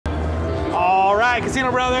right,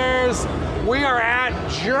 Casino Brothers. We are at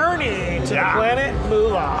Journey to the Planet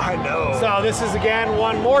Moolah. I know. So this is, again,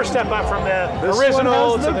 one more step up from the this original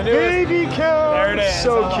one has to the newest. baby cow. There it is.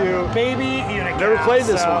 So cute. Baby unicow. Never played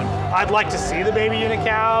this one. I'd like to see the baby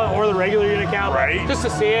unicow or the regular unicow, right? Just to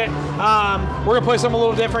see it. We're gonna play something a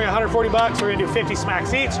little different. 140 bucks. We're gonna do 50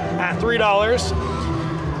 smacks each at $3.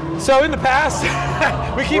 So in the past,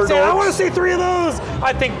 we keep saying, I want to see 3 of those.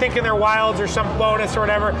 I think thinking they're wilds or some bonus or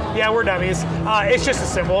whatever. Yeah, we're dummies. It's just a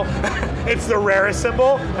symbol. It's the rarest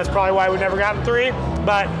symbol. That's probably why we've never gotten 3.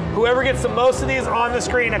 But whoever gets the most of these on the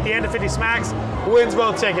screen at the end of 50 smacks wins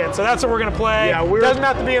both tickets. So that's what we're going to play. Yeah, doesn't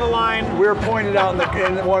have to be in a line. We're pointed out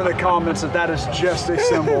in one of the comments that is just a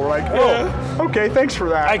symbol. We're like, oh, okay, thanks for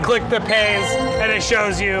that. I click the pays and it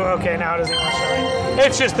shows you, okay, now it doesn't want to show me.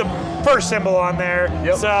 It's just the first symbol on there.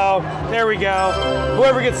 Yep. So there we go.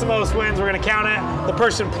 Whoever gets the most wins, we're going to count it. The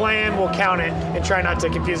person playing will count it and try not to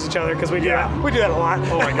confuse each other because we do that. We do that a lot.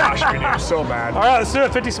 Oh my gosh, we do so bad. All right, let's do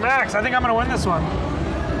it. 50 smacks. I think I'm going to win this one.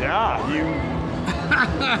 Yeah, you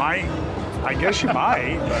might. I guess you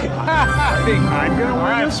might. But I think I'm going to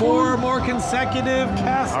win this 4 more consecutive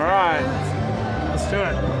casts. All right. Let's do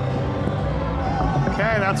it.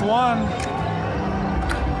 Okay, that's 1.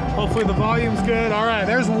 Hopefully the volume's good. All right,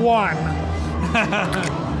 there's 1.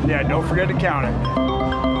 Yeah, don't forget to count it.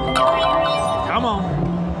 Come on.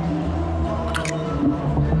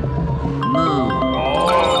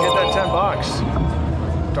 Oh, get that 10 bucks.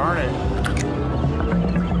 Darn it.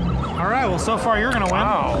 All right, well, so far you're gonna win.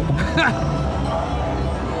 Wow.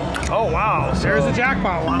 Oh, wow. So, there's the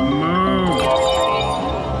jackpot one.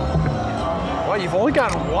 Well, you've only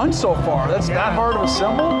gotten 1 so far. That's that hard of a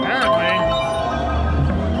symbol? Apparently.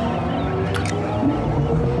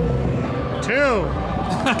 2.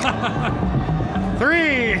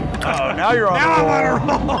 3. Oh, now you're on a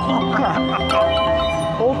roll.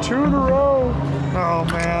 Hold 2 in a row. Oh,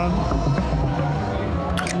 man.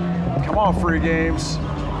 Come on, free games.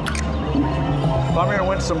 If I'm going to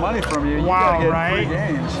win some money from you, you got to get free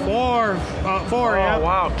games. 4. 4, yeah. Oh,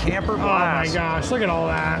 wow. Camper blast. Oh, my gosh. Look at all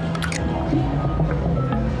that.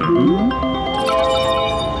 Come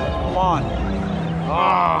on.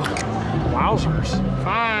 Oh, wowzers.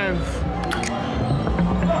 5.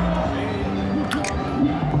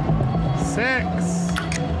 6.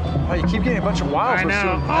 Oh, you keep getting a bunch of wilders. I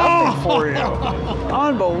know. Nothing for you.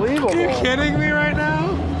 Unbelievable. Are you kidding me right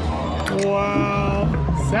now? Wow.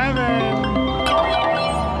 7.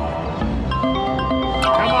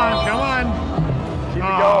 Come on, come on. Keep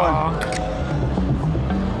it going.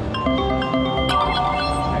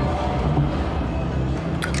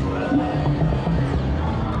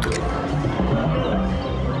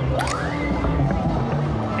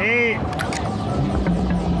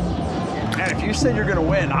 If you said you're going to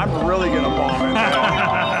win, I'm really going to bomb it.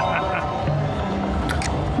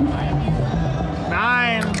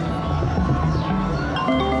 9.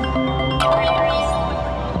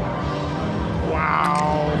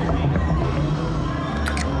 Wow.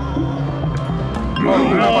 Oh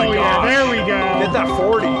my gosh. There we go. Get that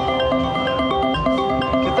 40.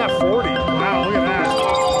 Get that 40. Wow, look at that.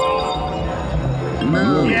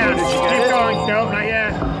 No. Yes. Did you get Keep it? going. Nope, not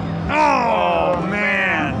yet. Oh, man.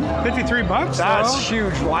 53 bucks. That's though.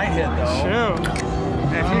 huge line hit, though. Shoot.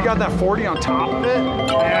 And if you got that 40 on top of it,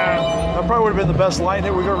 yeah, that probably would have been the best line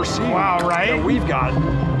hit we've ever seen. Wow, right? That we've got.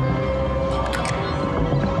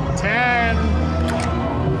 10.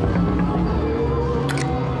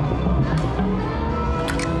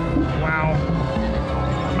 Wow.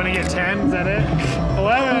 I'm gonna get 10. Is that it?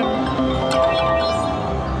 11.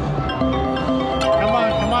 Come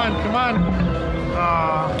on, come on, come on.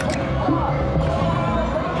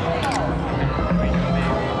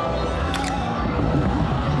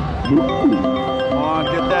 Come on,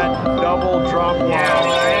 get that double drop. Yeah,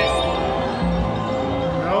 right?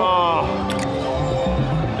 Oh.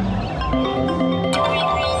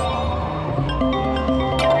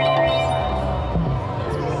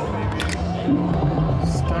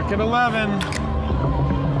 Stuck at 11.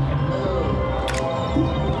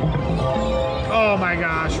 Oh my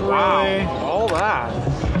gosh, really? Wow, all that.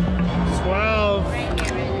 12.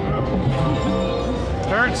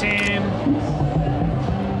 13.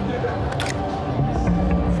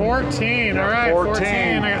 14. All right, 14.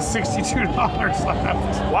 I got $62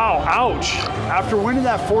 left. Wow, ouch. After winning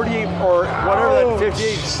that 48 or whatever, that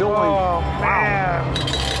 58 still only. Oh, man.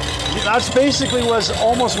 That's basically was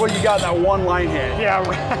almost what you got in that one line hit. Yeah.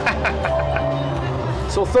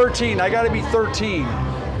 So 13. I got to be 13.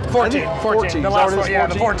 14. 14. The last one, yeah,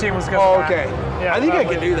 the 14 was good. Oh, okay. Yeah, I think I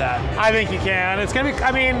can do that. I think you can. It's going to be,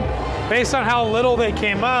 I mean, based on how little they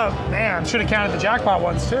came up, man, should have counted the jackpot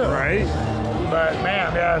ones too. Right. but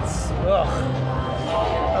man, yeah, it's ugh.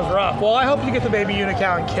 That was rough. Well, I hope you get the baby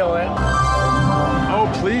unicow and kill it. Oh,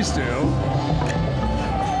 please do.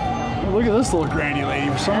 Oh, look at this little granny lady.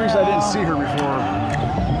 For some reason, I didn't see her before.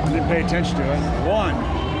 I didn't pay attention to it. 1.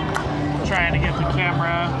 Trying to get the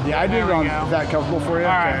camera. Yeah, I did it on that comfortable for you.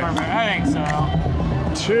 All right, perfect. I think so.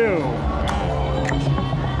 2.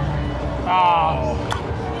 Oh.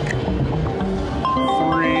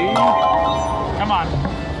 3. Come on.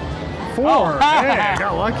 4. Oh. Hey, I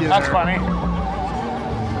got lucky there. That's funny.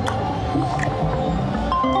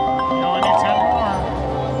 You only need 10 more.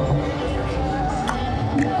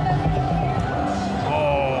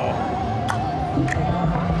 Oh.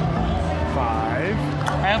 5.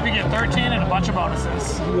 I hope you get 13 and a bunch of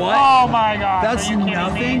bonuses. What? Oh my god. That's Are you kidding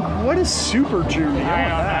nothing? me? What is Super Junior? I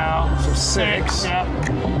don't know. So 6. Yep.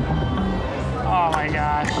 Oh my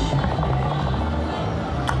gosh.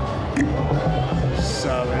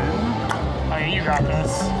 7. Oh yeah, you got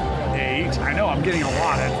this. 8. I know, I'm getting a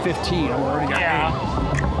lot at 15. I've already got 8.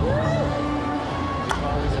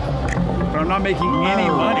 But I'm not making any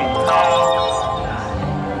money.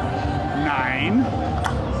 9.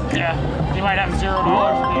 Yeah, you might have $0 at the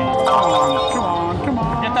end. Come on, come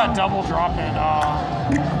on. Get that double drop in.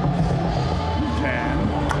 10.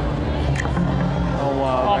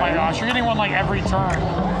 11. Oh my gosh, you're getting one like every turn.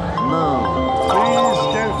 Please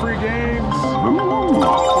get free games.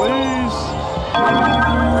 Please.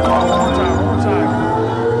 One more time.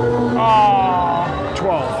 Oh.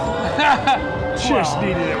 12. Just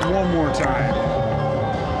needed it one more time.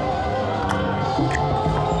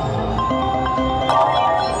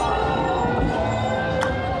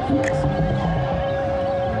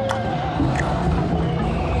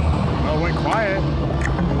 Oh, it went quiet.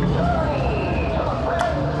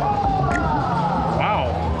 Wow.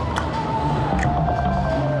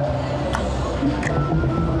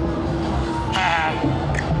 Ah.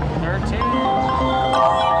 13.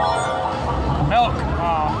 Milk.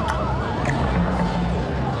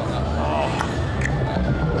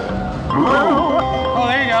 Oh,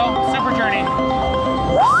 there you go. Super Journey.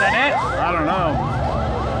 Is that it? I don't know.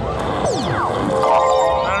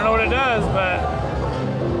 I don't know what it does, but...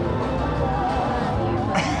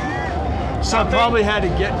 So I probably had to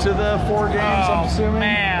get to the 4 games, I'm assuming.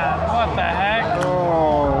 Man, what the heck?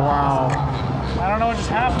 Oh, wow. I don't know what just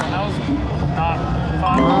happened. That was not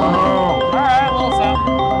fun. Oh. All right, a little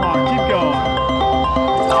something. Come on, keep going.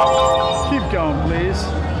 Keep going, please.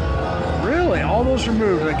 Really? All those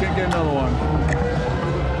removed. I couldn't get another one.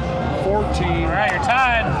 14. All right, you're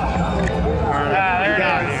tied. All right, There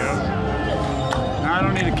got it is. you. Now I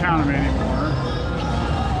don't need to count them anymore.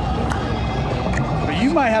 But you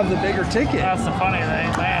might have the bigger ticket. That's the funny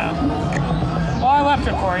thing, man. Well, I left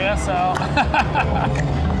it for you, so.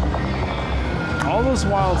 All those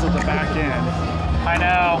wilds at the back end. I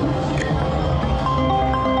know.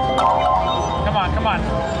 Come on, come on.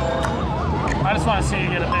 I just want to see you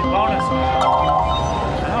get a big bonus.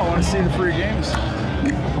 I want to see the free games. I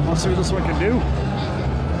want to see what this one can do.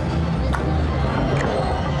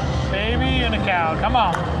 Baby and a cow. Come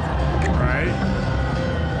on. Right.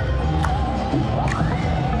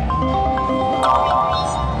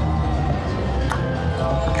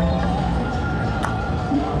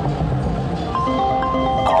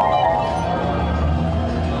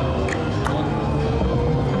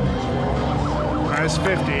 That's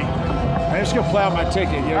 50. I'm just gonna play out my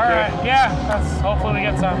ticket. You okay? All right. Yeah. That's hopefully we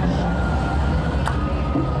get some.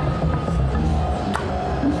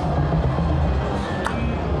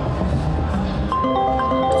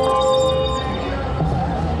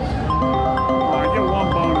 Get one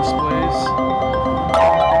bonus, please.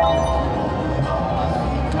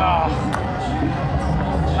 Oh.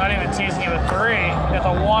 Not even teasing you with 3. At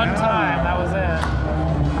the one time, that was it.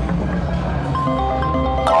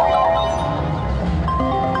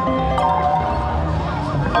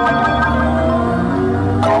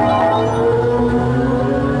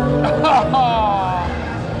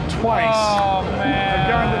 Twice. Oh, man. I've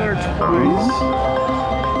gone to there twice.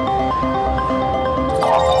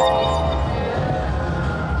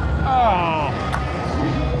 Oh.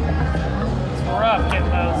 It's rough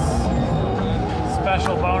getting those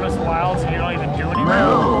special bonus wilds and you don't even do anything.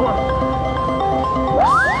 Alright,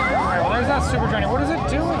 well there's that Super Journey. What does it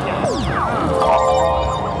do again?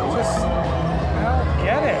 Just, I don't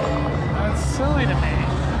get it. That's silly to me.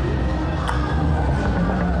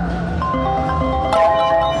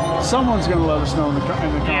 Someone's gonna let us know in the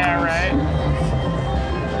comments. Yeah, right.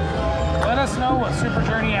 Let us know what Super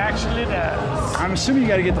Journey actually does. I'm assuming you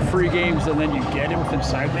got to get the free games and then you get them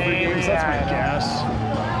inside the free games. That's my guess.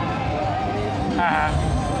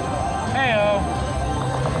 Heyo.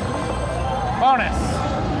 Oh, Bonus.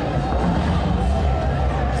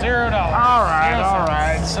 $0. All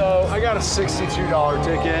right. So I got a $62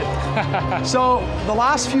 ticket. So the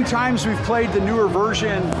last few times we've played the newer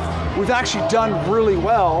version, we've actually done really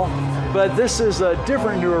well, but this is a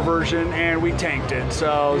different newer version and we tanked it.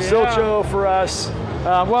 So Zilcho for us,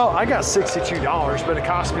 well, I got $62, but it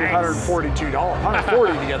cost me $140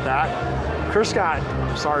 to get that. Chris got,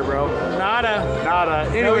 sorry bro. Nada.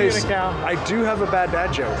 Anyways, I do have a bad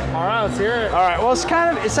dad joke. All right, let's hear it. All right, well,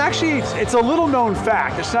 it's a little known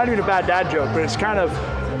fact. It's not even a bad dad joke, but it's kind of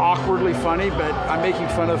awkwardly funny, but I'm making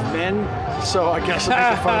fun of men, so I guess I'm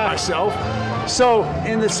making fun of myself. So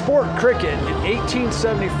in the sport cricket in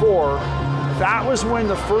 1874, that was when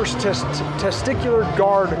the first testicular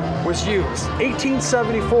guard was used.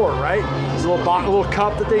 1874, right? It's a little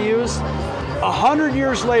cup that they used. 100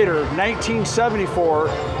 years later,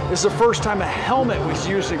 1974, is the first time a helmet was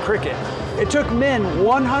used in cricket. It took men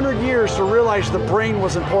 100 years to realize the brain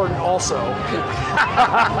was important also. All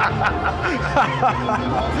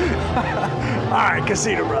right,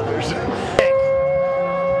 Casino Brothers.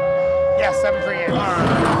 Yeah, 7 free games. All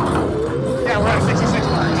right. Yeah, we're at 66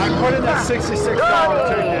 bucks. I put in that $66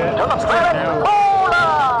 ticket.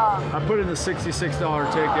 I put in the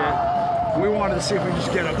 $66 ticket. We wanted to see if we could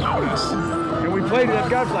just get a bonus. And we played it, I've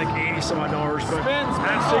got like 80 some odd dollars, but Spin.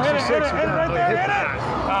 at Oh, 66, hit it right there, hit it. that.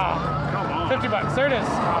 Oh, Come on. 50 bucks, there it is.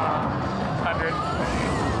 100.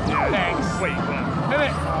 Yeah. Thanks. Wait, what? Hit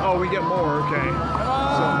it. Oh, we get more, okay. Come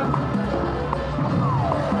on.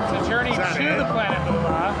 It's a journey to the planet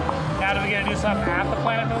Moolah. Now do we get to do something at the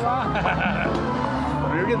planet Moolah?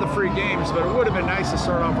 We get the free games, but it would have been nice to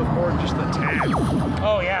start off with more than just the 10.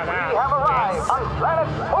 Oh yeah, that. We have arrived on planet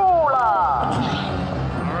Moolah.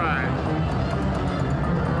 All right.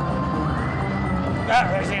 Ah,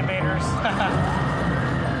 there's the invaders.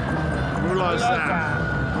 Moolah's that.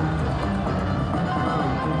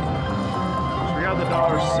 So we got the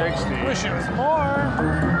 $1.60. Wish it was more.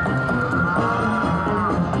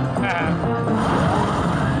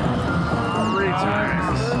 3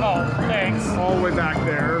 times. Oh, thanks. All the way back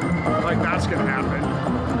there. Like that's gonna happen.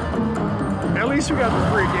 At least we got the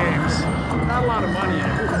free games. Not a lot of money in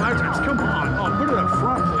it. Ooh, 5 times. Come on. Oh, put it up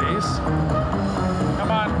front, please.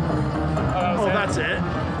 Come on. Oh, that's it.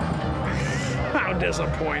 How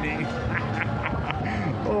disappointing.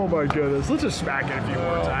 Oh my goodness. Let's just smack it a few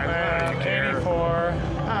more times. I don't even care. 84.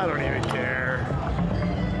 I don't even care.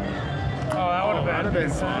 Oh, that would have been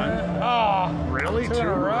fun. Oh, Really? 2 in a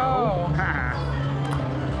row.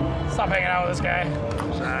 Haha. Stop hanging out with this guy.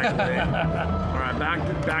 Exactly. All right,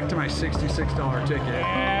 back to my $66 ticket.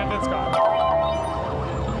 And it's gone.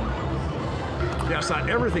 Yes, not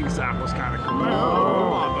everything Zap was kind of cool.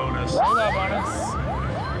 Moolah bonus. Moolah bonus.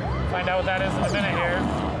 Find out what that is in a minute here.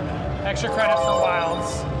 Extra credit for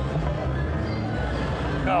wilds.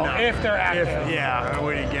 Oh, no, if they're active. Yeah,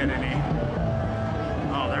 we didn't get any.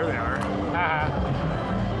 Oh, there they are.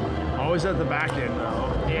 Always at the back end, though.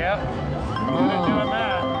 Yep. Good doing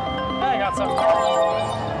that. I got something.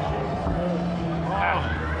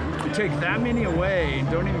 You take that many away and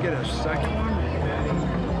don't even get a second one?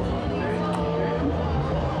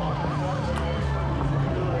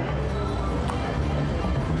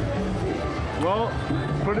 Well,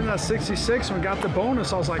 put in that 66 and we got the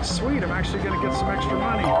bonus. I was like, sweet, I'm actually going to get some extra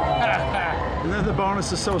money. And then the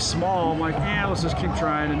bonus is so small, I'm like, let's just keep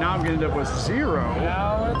trying. And now I'm going to end up with 0.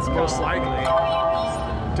 Now let's go. Most likely.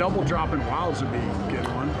 Double dropping wilds would be a good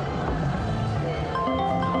one.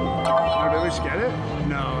 Oh, did we just get it?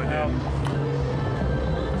 No, it didn't.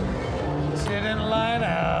 Didn't line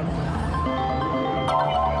up.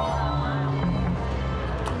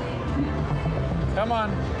 Come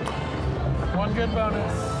on. One good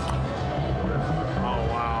bonus. Oh,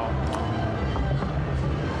 wow.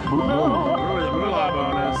 Moolah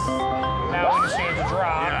bonus. Now we just need to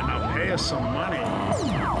drop. Yeah, now pay us some money.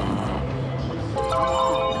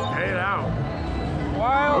 Pay it out.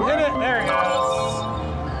 Wild, hit it. There it goes.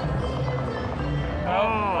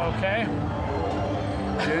 Oh, okay.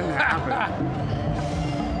 Didn't happen.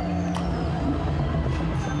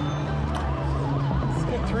 Let's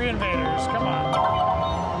get 3 invaders. Come on.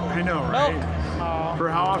 I know, right? Nope. Oh. For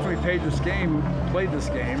how often we played this game,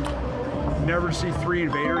 never see 3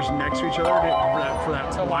 invaders next to each other for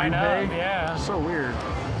that To line up, pay. yeah. So weird.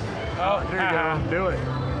 Oh, There you go. Do it.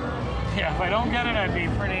 Yeah, if I don't get it, I'd be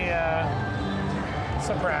pretty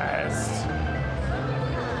surprised.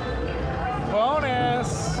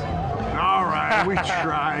 Bonus. All right, we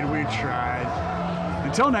tried.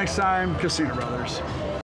 Until next time, Casino Brothers.